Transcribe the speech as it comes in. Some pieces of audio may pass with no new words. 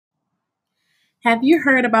Have you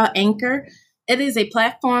heard about Anchor? It is a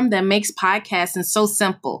platform that makes podcasting so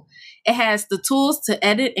simple. It has the tools to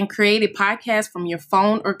edit and create a podcast from your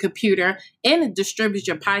phone or computer, and it distributes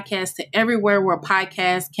your podcast to everywhere where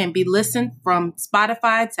podcasts can be listened from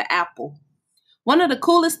Spotify to Apple. One of the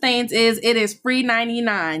coolest things is it is free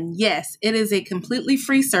 99. Yes, it is a completely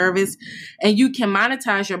free service, and you can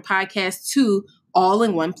monetize your podcast too, all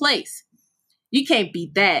in one place. You can't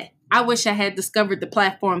beat that. I wish I had discovered the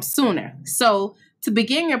platform sooner. So, to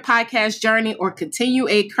begin your podcast journey or continue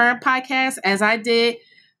a current podcast as I did,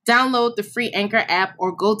 download the free Anchor app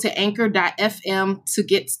or go to anchor.fm to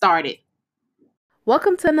get started.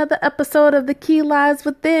 Welcome to another episode of The Key Lies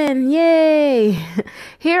Within. Yay!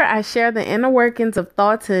 Here I share the inner workings of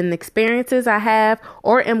thoughts and experiences I have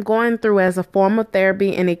or am going through as a form of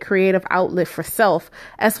therapy and a creative outlet for self,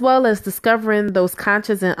 as well as discovering those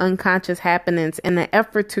conscious and unconscious happenings in an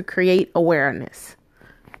effort to create awareness.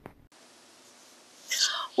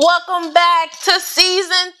 Welcome back to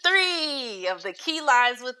season 3 of The Key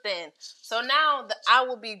Lies Within. So now I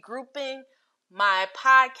will be grouping my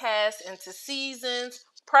podcast into seasons,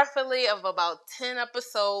 preferably of about 10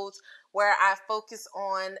 episodes, where I focus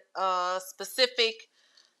on a specific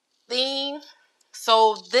theme.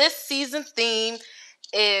 So this season theme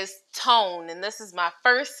is tone, and this is my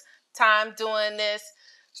first time doing this.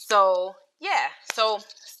 So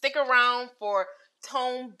stick around for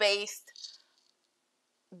tone-based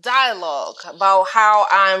dialogue about how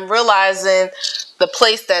I'm realizing the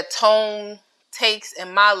place that tone takes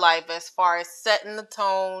in my life as far as setting the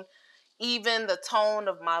tone, even the tone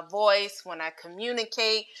of my voice when I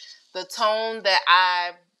communicate, the tone that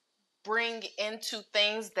I bring into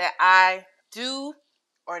things that I do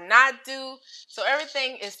or not do. So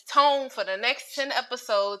everything is tone for the next 10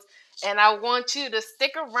 episodes, and I want you to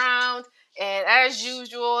stick around. And as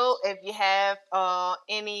usual, if you have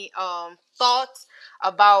any thoughts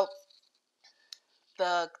about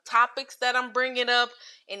the topics that I'm bringing up,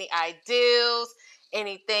 any ideals,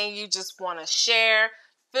 anything you just want to share,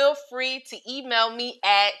 feel free to email me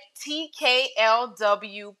at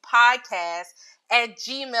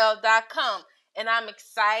tklwpodcast@gmail.com. And I'm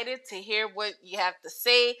excited to hear what you have to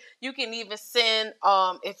say. You can even send,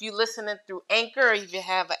 if you're listening through Anchor, or if you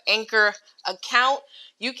have an Anchor account,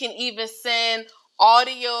 you can even send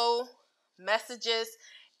audio messages.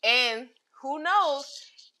 And who knows,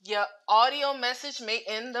 your audio message may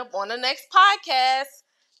end up on the next podcast.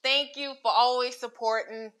 Thank you for always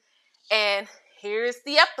supporting. And here's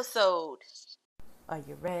the episode. Are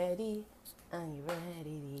you ready? Are you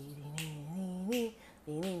ready?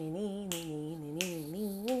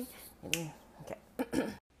 Okay.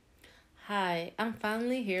 Hi, I'm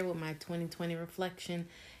finally here with my 2020 reflection,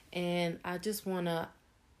 and I just want to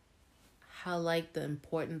highlight the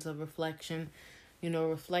importance of reflection.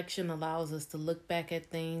 Reflection allows us to look back at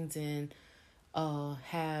things and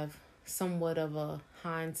have somewhat of a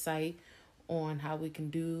hindsight on how we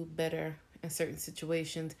can do better in certain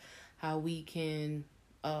situations, how we can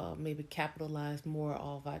maybe capitalize more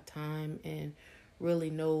of our time and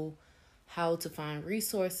really know how to find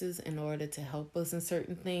resources in order to help us in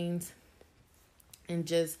certain things, and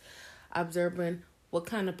just observing what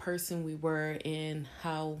kind of person we were and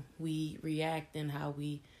how we react and how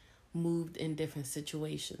we moved in different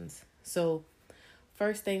situations. So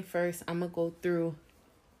first thing first, I'm going to go through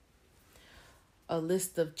a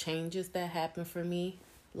list of changes that happened for me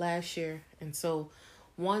last year. And so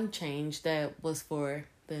one change that was for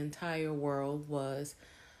the entire world was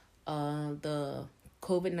the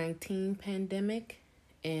COVID-19 pandemic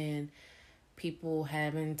and people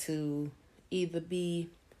having to either be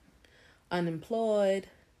unemployed,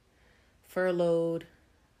 furloughed,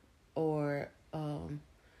 or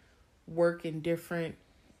work in different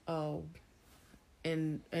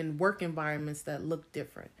in work environments that look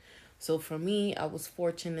different. So for me, I was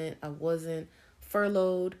fortunate. I wasn't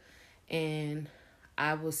furloughed, and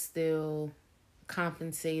I was still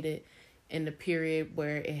compensated in the period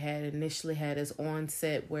where it had initially had its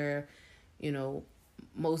onset, where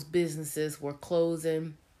most businesses were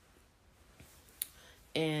closing,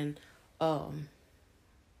 and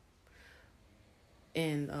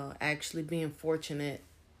actually being fortunate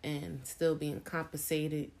and still being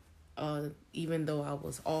compensated, even though I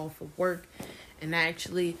was off of work, and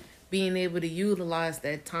actually being able to utilize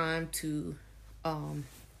that time to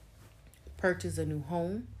purchase a new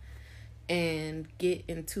home and get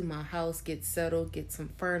into my house, get settled, get some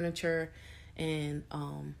furniture, and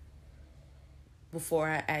before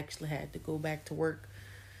I actually had to go back to work.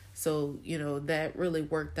 So, that really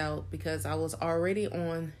worked out because I was already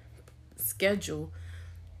on schedule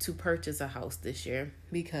to purchase a house this year,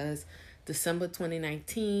 because December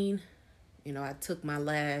 2019 I took my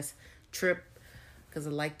last trip because I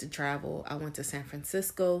like to travel. I went to San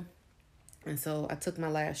Francisco. And so I took my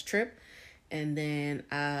last trip, and then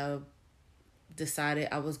I decided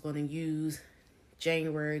I was going to use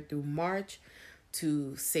January through March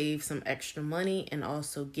to save some extra money and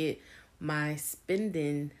also get my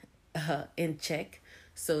spending in check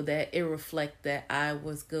so that it reflect that I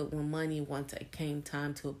was good with money once it came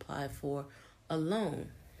time to apply for a loan.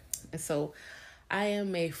 And so I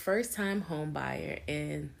am a first-time home buyer,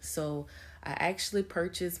 and so I actually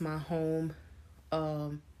purchased my home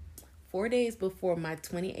 4 days before my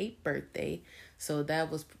 28th birthday. So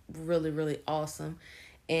that was really, really awesome.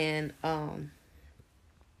 And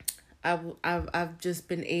I've just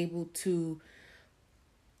been able to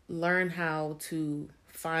learn how to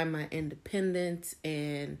find my independence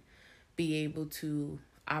and be able to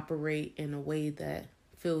operate in a way that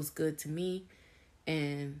feels good to me,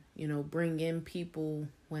 and bring in people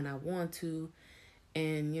when I want to,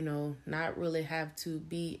 and not really have to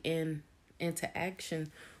be in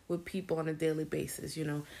interaction with people on a daily basis,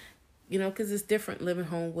 because it's different living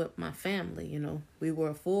home with my family. We were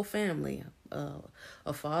a full family,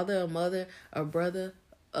 a father, a mother, a brother,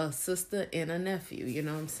 a sister, and a nephew. You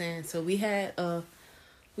know what I'm saying? So we had a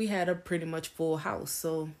pretty much full house.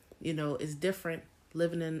 So it's different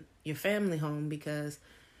living in your family home, because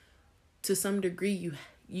to some degree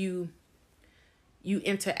you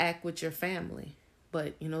interact with your family,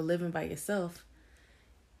 but living by yourself,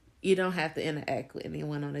 you don't have to interact with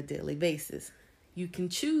anyone on a daily basis. You can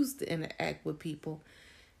choose to interact with people,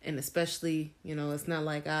 and especially, it's not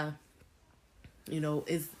like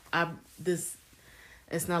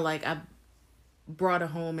it's not like I brought a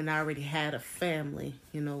home and I already had a family,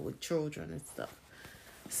 with children and stuff.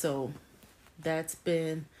 So that's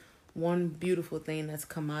been one beautiful thing that's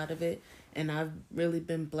come out of it, and I've really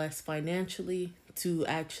been blessed financially to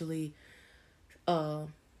actually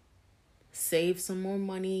save some more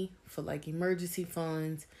money for like emergency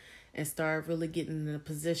funds and start really getting in a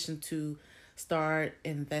position to start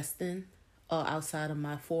investing outside of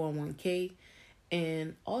my 401k.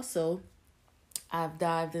 And also I've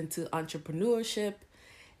dived into entrepreneurship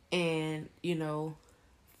and,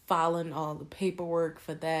 filing all the paperwork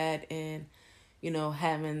for that, and,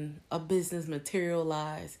 having a business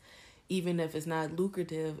materialize, even if it's not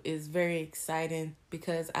lucrative, is very exciting,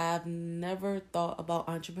 because I've never thought about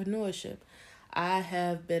entrepreneurship. I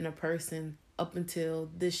have been a person up until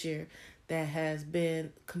this year that has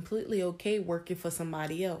been completely okay working for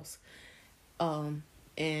somebody else.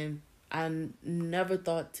 And I never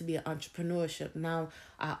thought to be an entrepreneurship. Now,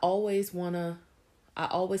 I always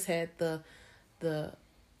had the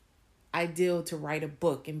ideal to write a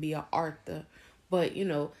book and be an author. But,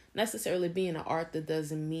 necessarily being an author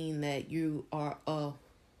doesn't mean that you are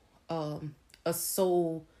a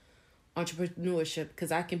sole entrepreneurship,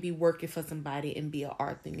 because I can be working for somebody and be an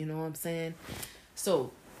author, you know what I'm saying?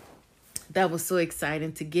 So that was so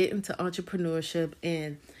exciting to get into entrepreneurship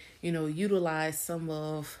and, utilize some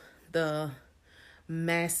of the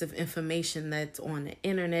massive information that's on the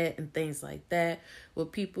internet and things like that,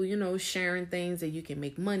 with people, sharing things that you can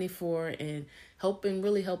make money for, and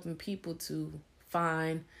really helping people to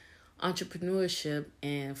find entrepreneurship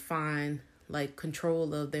and find like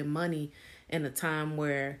control of their money in a time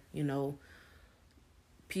where,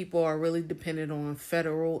 people are really dependent on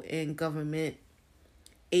federal and government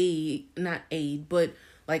not aid, but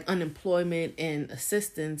like unemployment and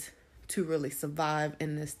assistance to really survive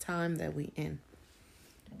in this time that we in.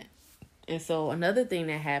 And so another thing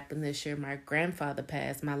that happened this year, my grandfather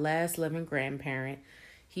passed, my last living grandparent.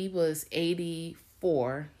 He was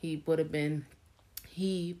 84. He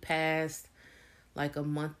passed like a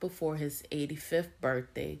month before his 85th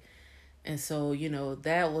birthday. And so,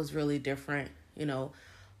 that was really different.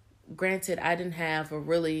 Granted, I didn't have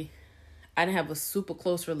a super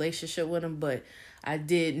close relationship with him, but I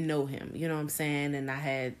did know him, you know what I'm saying? And I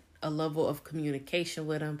had a level of communication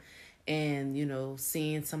with him, and,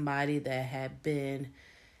 seeing somebody that had been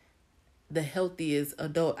the healthiest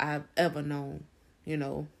adult I've ever known.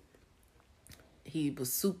 He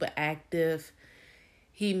was super active.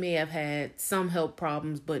 He may have had some health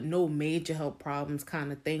problems, but no major health problems,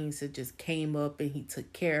 kind of things that just came up and he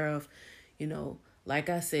took care of. Like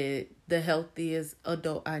I said, the healthiest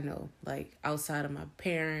adult I know, like outside of my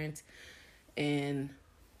parents. And,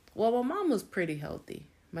 well, my mom was pretty healthy.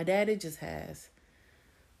 My daddy just has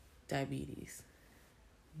diabetes.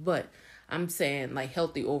 But I'm saying like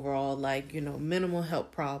healthy overall, like, minimal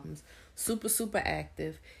health problems, super, super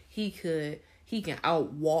active. He can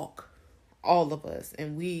outwalk all of us,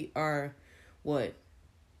 and we are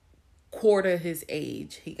quarter his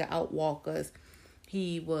age. He can outwalk us.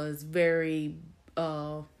 He was very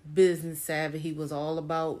business savvy. He was all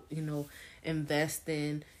about,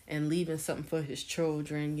 investing and leaving something for his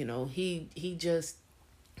children. He just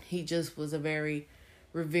was a very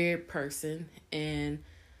revered person, and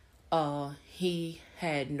he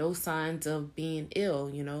had no signs of being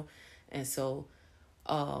ill. And so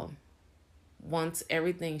once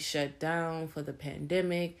everything shut down for the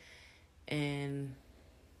pandemic, and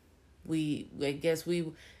I guess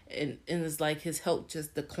and it's like his health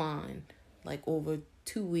just declined like over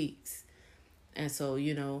 2 weeks. And so,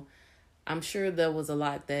 I'm sure there was a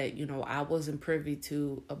lot that, I wasn't privy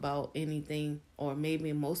to about anything, or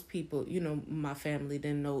maybe most people, my family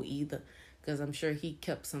didn't know either, because I'm sure he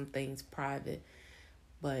kept some things private.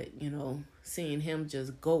 But, seeing him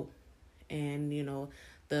just go, and,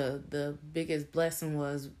 the biggest blessing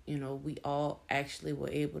was, we all actually were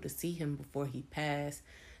able to see him before he passed,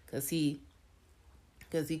 because he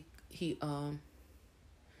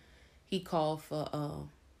called for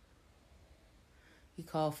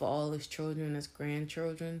all his children, his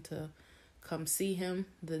grandchildren, to come see him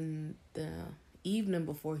the evening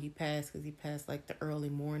before he passed, because he passed like the early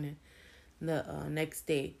morning the next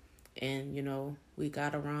day. And we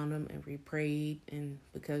got around him and we prayed, and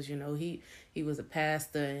because he was a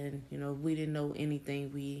pastor, and we didn't know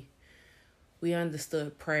anything, we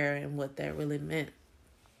understood prayer and what that really meant.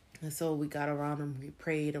 And so we got around him, we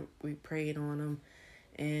prayed on him,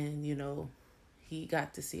 and he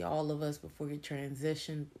got to see all of us before he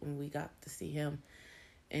transitioned, when we got to see him.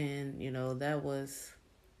 And that was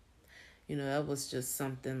just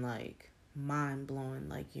something like mind blowing.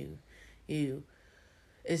 Like you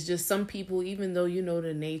it's just some people, even though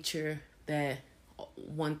the nature, that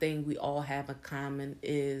one thing we all have in common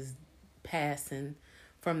is passing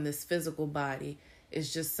from this physical body.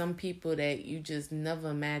 It's just some people that you just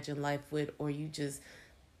never imagine life with, or you just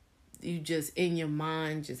in your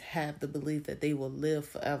mind just have the belief that they will live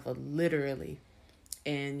forever, literally.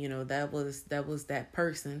 And that was that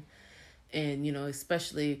person. And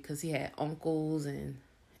especially because he had uncles and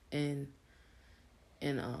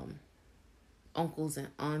uncles and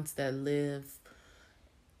aunts that live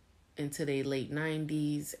into their late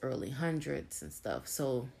 90s, early hundreds and stuff.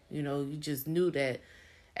 So you just knew that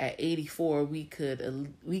at 84 we could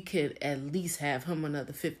at least have him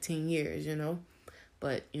another 15 years.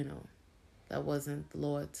 But that wasn't the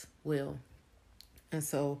Lord's will. And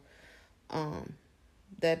so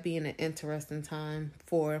that being an interesting time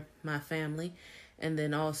for my family. And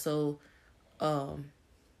then also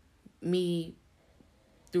me,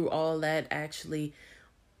 through all that, actually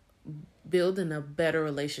building a better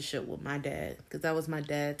relationship with my dad, because that was my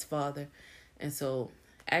dad's father. And so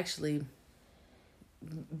actually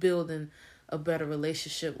building a better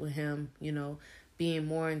relationship with him, being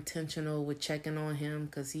more intentional with checking on him,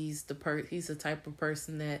 because he's the type of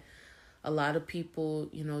person that a lot of people,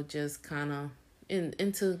 just kind of,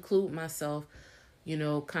 and to include myself,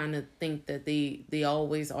 kind of think that they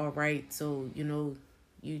always are right. So,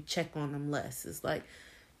 you check on them less. It's like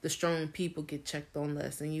the strong people get checked on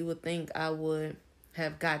less. And you would think I would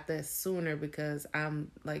have got that sooner, because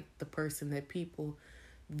I'm like the person that people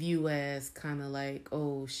view as kind of like,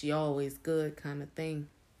 oh, she always good kind of thing.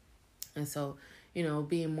 And so,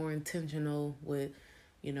 being more intentional with,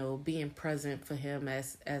 being present for him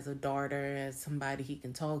as a daughter, as somebody he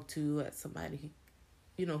can talk to, as somebody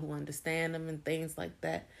who understand him and things like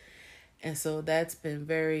that. And so that's been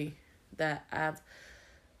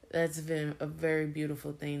that's been a very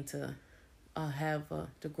beautiful thing to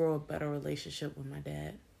to grow a better relationship with my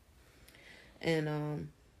dad. And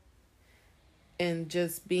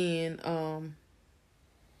just being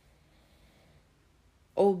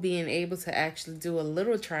being able to actually do a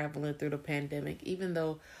little traveling through the pandemic, even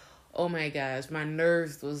though, oh my gosh, my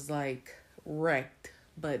nerves was like wrecked,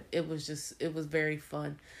 but it was very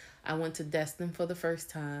fun. I went to Destin for the first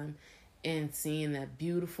time, and seeing that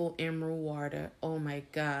beautiful emerald water, oh my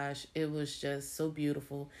gosh, it was just so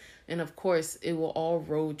beautiful. And of course, it were all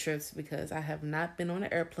road trips, because I have not been on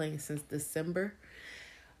an airplane since December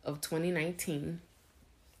of 2019.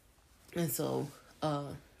 And so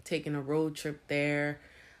taking a road trip there,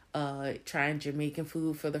 trying Jamaican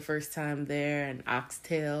food for the first time there, and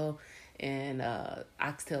oxtail. And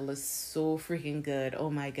oxtail is so freaking good,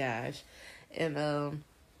 oh my gosh. And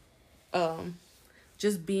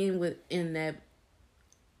just being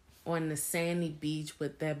on the sandy beach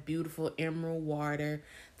with that beautiful emerald water,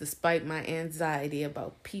 despite my anxiety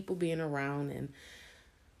about people being around, and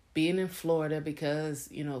being in Florida, because,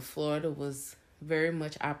 Florida was very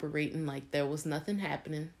much operating like there was nothing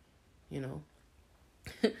happening,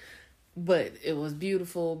 But it was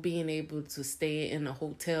beautiful being able to stay in a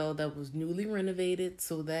hotel that was newly renovated.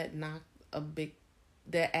 So that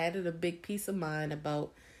added a big peace of mind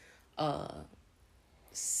about uh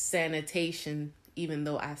sanitation, even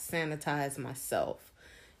though I sanitize myself,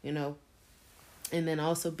 you know. And then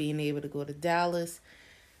also being able to go to Dallas,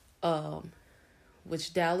 um,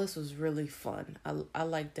 which Dallas was really fun. I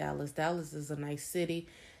like Dallas. Dallas is a nice city.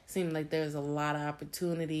 Seemed like there's a lot of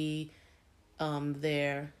opportunity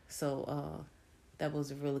there. So that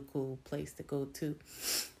was a really cool place to go to.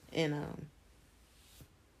 And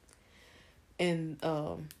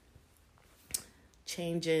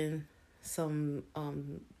changing some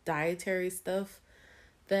dietary stuff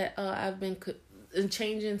that I've been and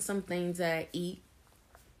changing some things that I eat.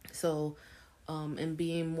 So and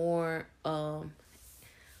being more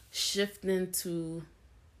shifting to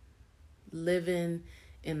living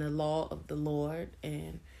in the law of the Lord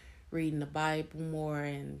and reading the Bible more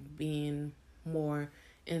and being more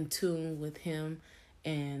in tune with Him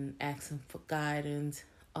and asking for guidance,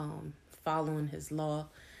 following His law,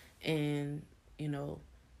 and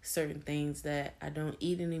certain things that I don't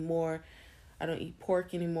eat anymore. I don't eat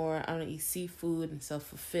pork anymore. I don't eat seafood and stuff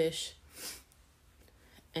for fish.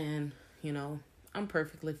 And I'm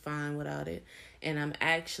perfectly fine without it. And I'm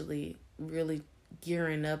actually really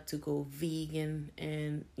gearing up to go vegan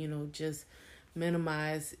and just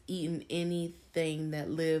minimize eating anything that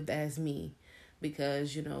lived as me,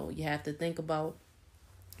 because you have to think about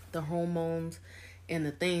the hormones and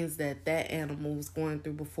the things that animal was going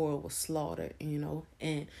through before it was slaughtered,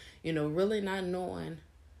 and really not knowing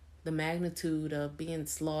the magnitude of being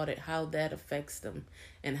slaughtered, how that affects them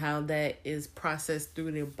and how that is processed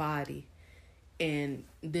through their body, and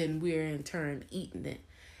then we're in turn eating it.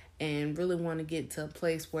 And really want to get to a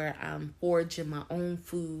place where I'm foraging my own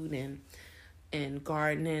food and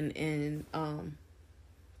gardening and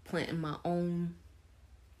planting my own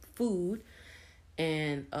food.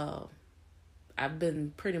 And I've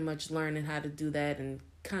been pretty much learning how to do that and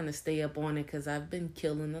kind of stay up on it, because I've been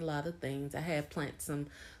killing a lot of things. I had planted some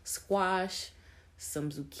squash,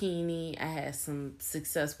 some zucchini. I had some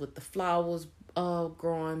success with the flowers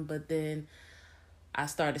growing, but then I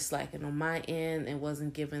started slacking on my end and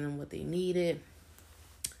wasn't giving them what they needed.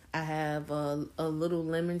 I have a little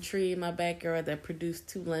lemon tree in my backyard that produced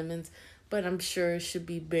 2 lemons, but I'm sure it should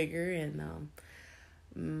be bigger, and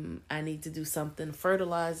I need to do something to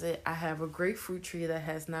fertilize it. I have a grapefruit tree that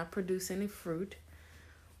has not produced any fruit,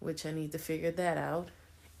 which I need to figure that out.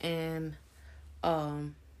 And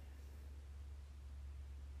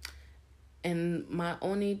my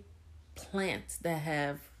only plants that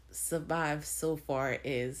have survived so far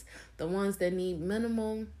is the ones that need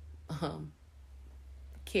minimum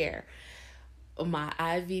care. My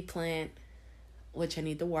ivy plant, which I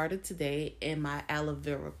need to water today, and my aloe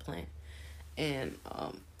vera plant. And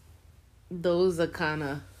those are kind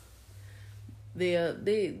of,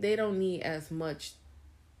 they don't need as much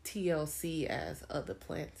TLC as other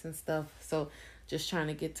plants and stuff. So just trying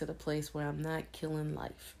to get to the place where I'm not killing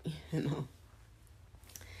life,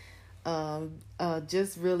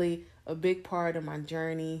 just really a big part of my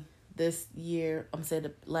journey this year,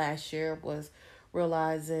 last year, was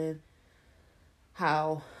realizing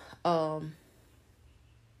how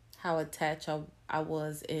attached I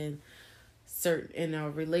was in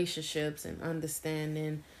certain relationships,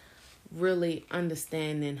 and really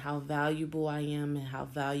understanding how valuable I am and how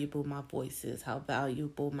valuable my voice is, how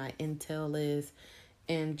valuable my intel is,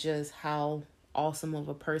 and just how awesome of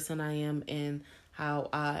a person I am, and how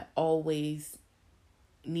I always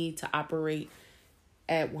need to operate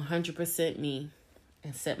at 100% me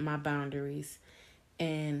and set my boundaries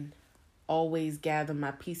and always gather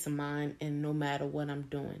my peace of mind, and no matter what I'm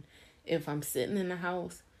doing. If I'm sitting in the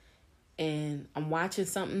house and I'm watching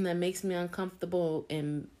something that makes me uncomfortable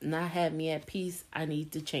and not have me at peace, I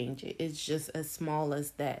need to change it. It's just as small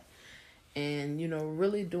as that. And,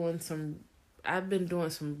 really I've been doing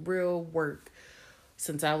some real work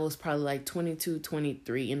since I was probably like 22,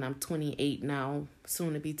 23, and I'm 28 now,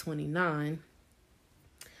 soon to be 29.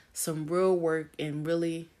 Some real work and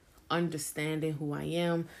really understanding who I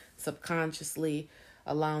am subconsciously,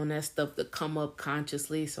 allowing that stuff to come up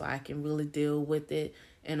consciously so I can really deal with it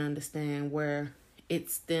and understand where it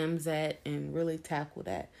stems at and really tackle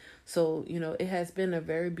that. So, it has been a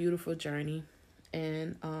very beautiful journey,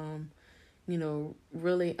 and,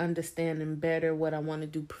 really understanding better what I want to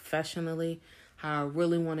do professionally, how I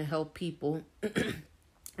really want to help people.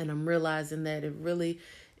 And I'm realizing that it really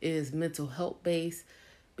is mental health based,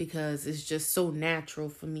 because it's just so natural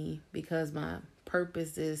for me, because my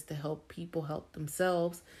purpose is to help people help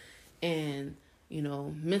themselves. And,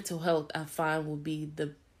 mental health, I find, will be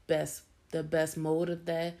the best mode of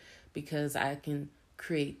that, because I can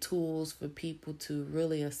create tools for people to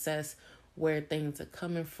really assess where things are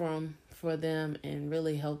coming from for them and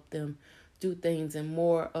really help them do things in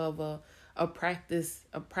more of a practice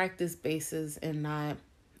basis and not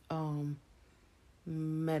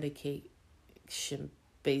medication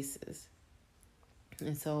basis.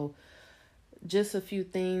 And so just a few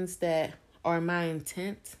things that are my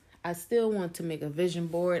intent. I still want to make a vision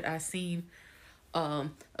board. I seen a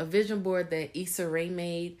vision board that Issa Rae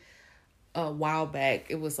made a while back.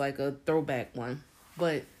 It was like a throwback one.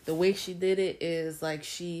 But the way she did it is like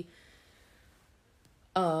she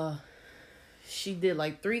did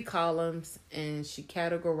like 3 columns, and she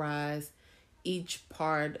categorized each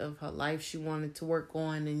part of her life she wanted to work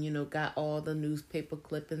on, and got all the newspaper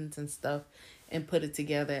clippings and stuff and put it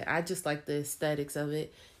together. I just like the aesthetics of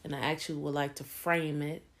it, and I actually would like to frame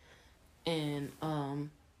it and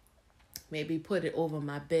maybe put it over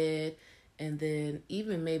my bed, and then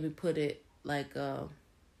even maybe put it like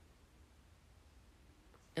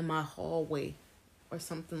in my hallway or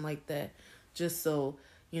something like that, just so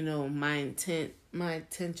my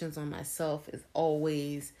intentions on myself is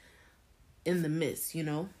always in the midst,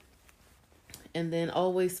 and then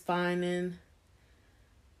always finding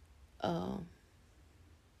a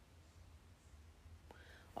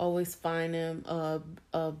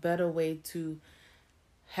better way to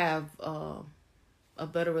have a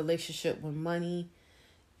better relationship with money,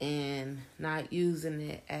 and not using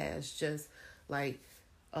it as just like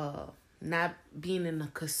not being in a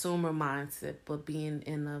consumer mindset, but being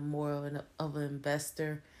in a more of an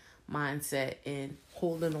investor mindset, and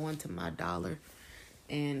holding on to my dollar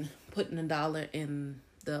and putting a dollar in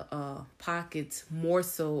the pockets more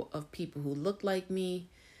so of people who look like me,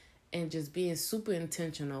 and just being super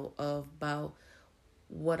intentional about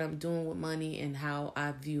what I'm doing with money and how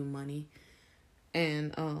I view money,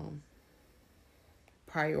 and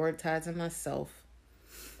prioritizing myself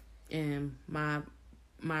and my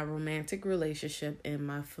romantic relationship and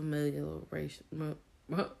my familial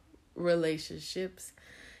relationships,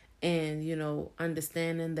 and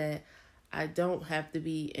understanding that I don't have to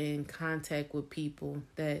be in contact with people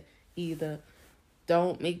that either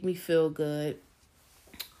don't make me feel good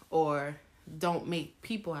or don't make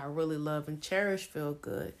people I really love and cherish feel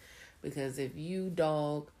good. Because if you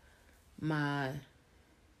dog let's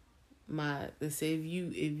say if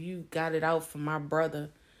you got it out for my brother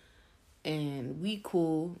and we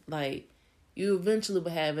cool, like, you eventually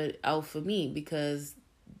will have it out for me, because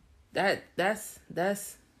that's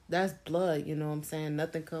blood, you know what I'm saying?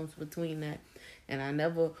 Nothing comes between that. And I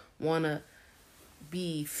never want to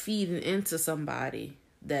be feeding into somebody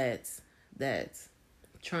that's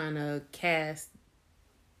trying to cast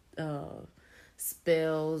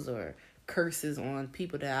spells or curses on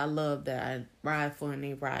people that I love, that I ride for and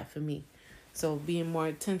they ride for me. So being more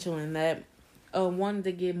intentional in that, wanted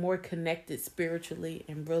to get more connected spiritually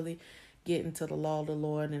and really get into the law of the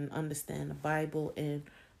Lord and understand the Bible and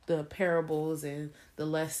the parables and the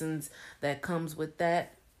lessons that comes with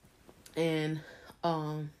that. And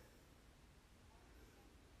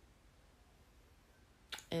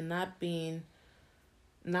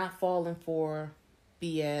not falling for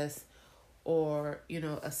BS, or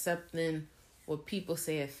accepting what people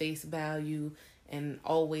say at face value, and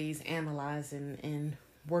always analyzing and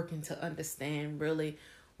working to understand really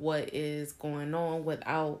what is going on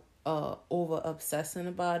without over obsessing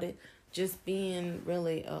about it. Just being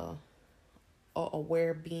really a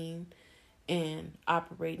aware being and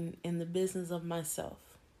operating in the business of myself,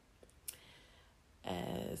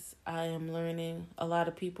 as I am learning a lot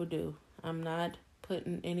of people do. I'm not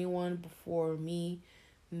putting anyone before me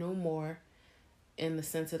no more, in the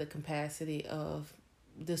sense of the capacity of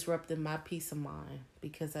disrupting my peace of mind,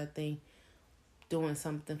 because I think doing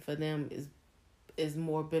something for them is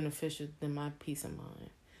more beneficial than my peace of mind.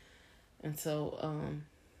 And so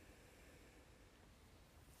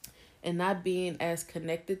and not being as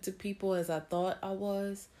connected to people as I thought I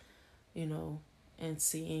was, and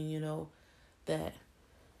seeing, that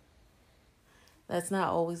that's not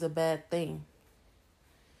always a bad thing.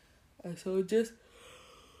 And so just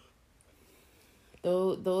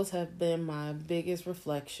those have been my biggest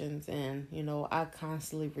reflections, and I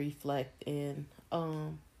constantly reflect and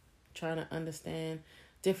trying to understand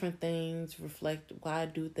different things, reflect why I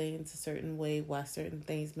do things a certain way, why certain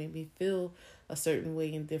things make me feel a certain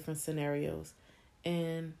way in different scenarios.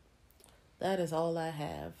 And that is all I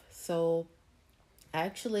have. So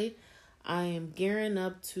actually, I am gearing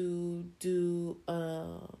up to do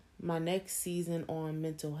my next season on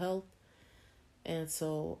mental health. And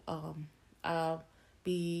so I'll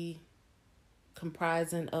be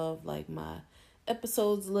comprising of like my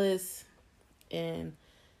episodes list and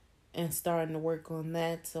starting to work on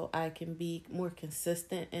that so I can be more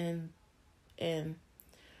consistent and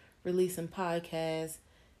releasing podcasts,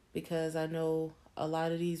 because I know a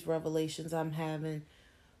lot of these revelations I'm having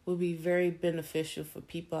will be very beneficial for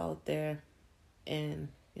people out there, and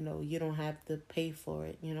you don't have to pay for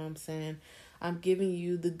it. You know what I'm saying? I'm giving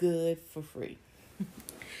you the good for free.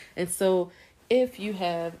 And so if you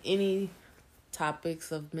have any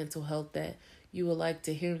topics of mental health that you would like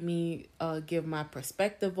to hear me give my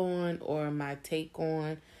perspective on or my take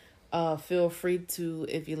on, feel free to,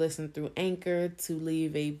 if you listen through Anchor, to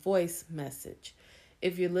leave a voice message.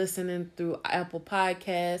 If you're listening through Apple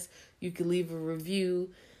Podcasts, you can leave a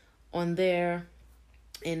review on there.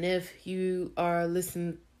 And if you are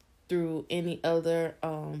listening through any other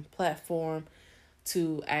platform,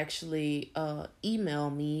 to actually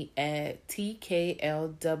email me at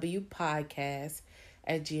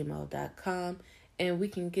tklwpodcast@gmail.com, and we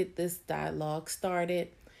can get this dialogue started.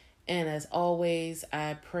 And as always,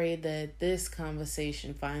 I pray that this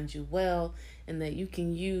conversation finds you well, and that you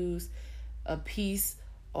can use a piece,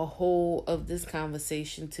 a whole of this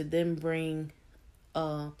conversation to then bring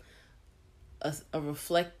a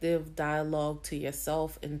reflective dialogue to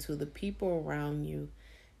yourself and to the people around you,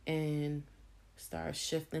 and start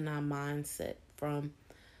shifting our mindset from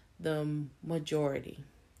the majority.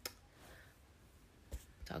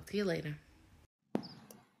 Talk to you later.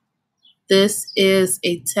 This is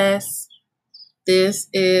a test. This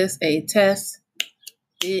is a test.